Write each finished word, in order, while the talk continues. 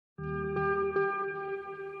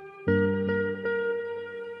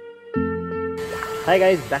Hi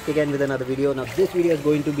guys, back again with another video. Now this video is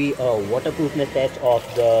going to be a waterproofness test of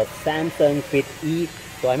the Samsung Fit E.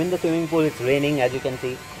 So I'm in the swimming pool, it's raining as you can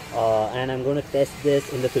see, and I'm going to test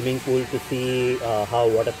this in the swimming pool to see how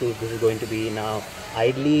waterproof this is going to be. Now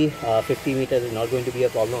ideally 50 meters is not going to be a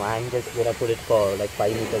problem. I'm just going to put it for like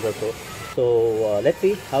 5 meters or so. So let's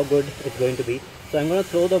see how good it's going to be. So I'm going to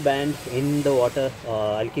throw the band in the water.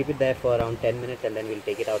 I'll keep it there for around 10 minutes and then we'll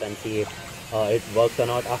take it out and see if it works or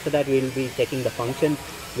not. After that we'll be checking the function.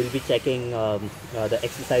 We'll be checking the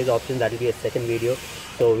exercise option. That will be a second video.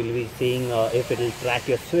 So we'll be seeing if it will track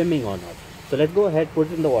your swimming or not. So let's go ahead,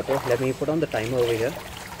 put it in the water. Let me put on the timer over here.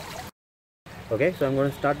 Okay, so I'm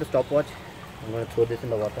going to start the stopwatch. I'm going to throw this in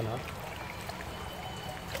the water now.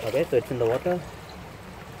 Okay, so it's in the water.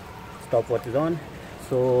 Stopwatch is on.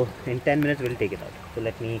 So in 10 minutes we'll take it out. So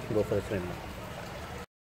let me go for a swim now.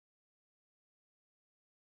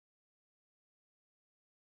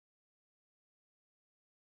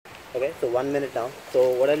 Okay, so 1 minute now. So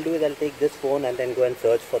what I'll do is I'll take this phone and then go and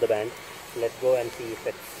search for the band. So let's go and see if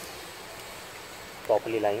it's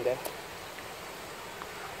properly lying there.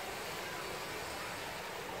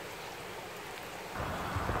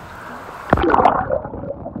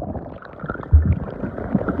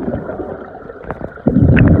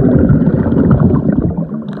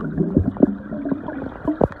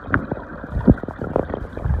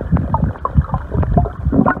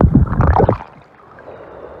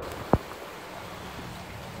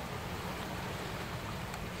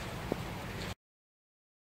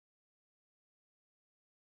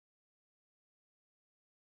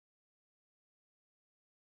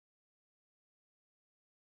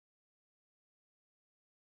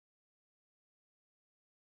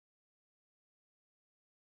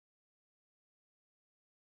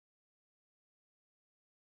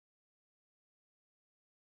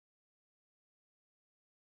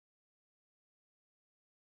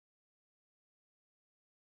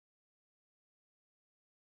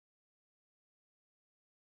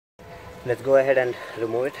 Let's go ahead and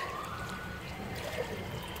remove it.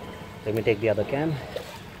 Let me take the other cam.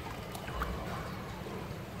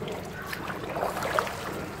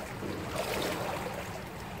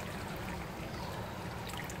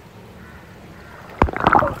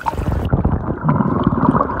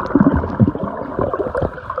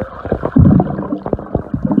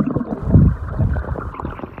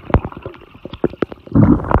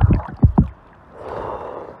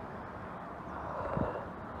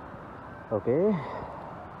 Okay,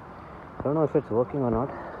 I don't know if it's working or not.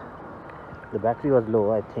 The battery was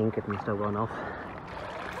low. I think it must have gone off.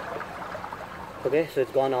 Okay, so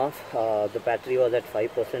it's gone off. The battery was at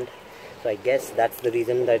 5%, so I guess that's the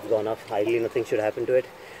reason that it's gone off. Ideally nothing should happen to it.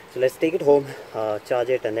 So let's take it home, charge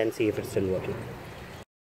it, and then see if it's still working.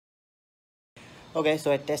 Okay,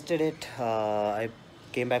 so I tested it. I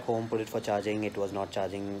came back home, put it for charging. It was not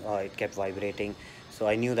charging. It kept vibrating. So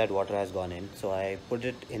I knew that water has gone in. So I put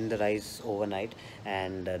it in the rice overnight,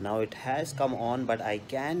 and now it has come on, but I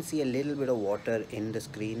can see a little bit of water in the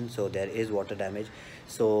screen. So there is water damage.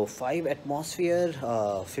 So 5 atmosphere,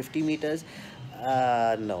 50 meters.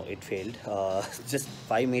 No, it failed. Just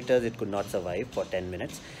 5 meters it could not survive for 10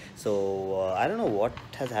 minutes. So I don't know what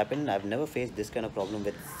has happened. I've never faced this kind of problem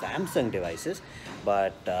with Samsung devices,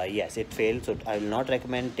 but yes, it failed. So I will not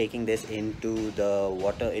recommend taking this into the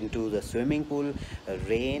water, into the swimming pool.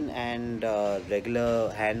 Rain and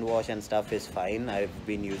regular hand wash and stuff is fine. I've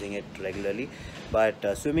been using it regularly,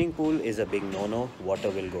 but swimming pool is a big no-no. Water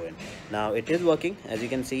will go in. Now it is working, as you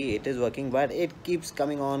can see, it is working, but it keeps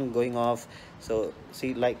coming on, going off. So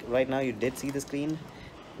see, like right now you did see the screen.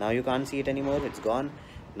 Now you can't see it anymore. It's gone.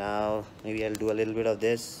 Now maybe I'll do a little bit of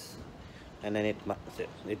this, and then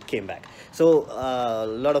it came back. So a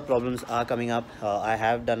lot of problems are coming up. I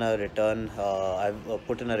have done a return. I've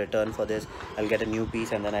put in a return for this. I'll get a new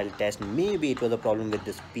piece and then I'll test. Maybe it was a problem with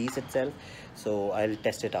this piece itself, so I'll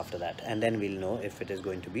test it after that, and then we'll know if it is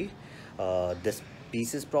going to be this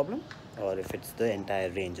piece's problem or if it's the entire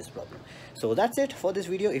range's problem. So that's it for this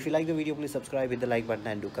video. If you like the video, please subscribe, hit the like button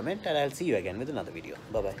and do comment, and I'll see you again with another video.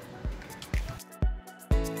 Bye bye.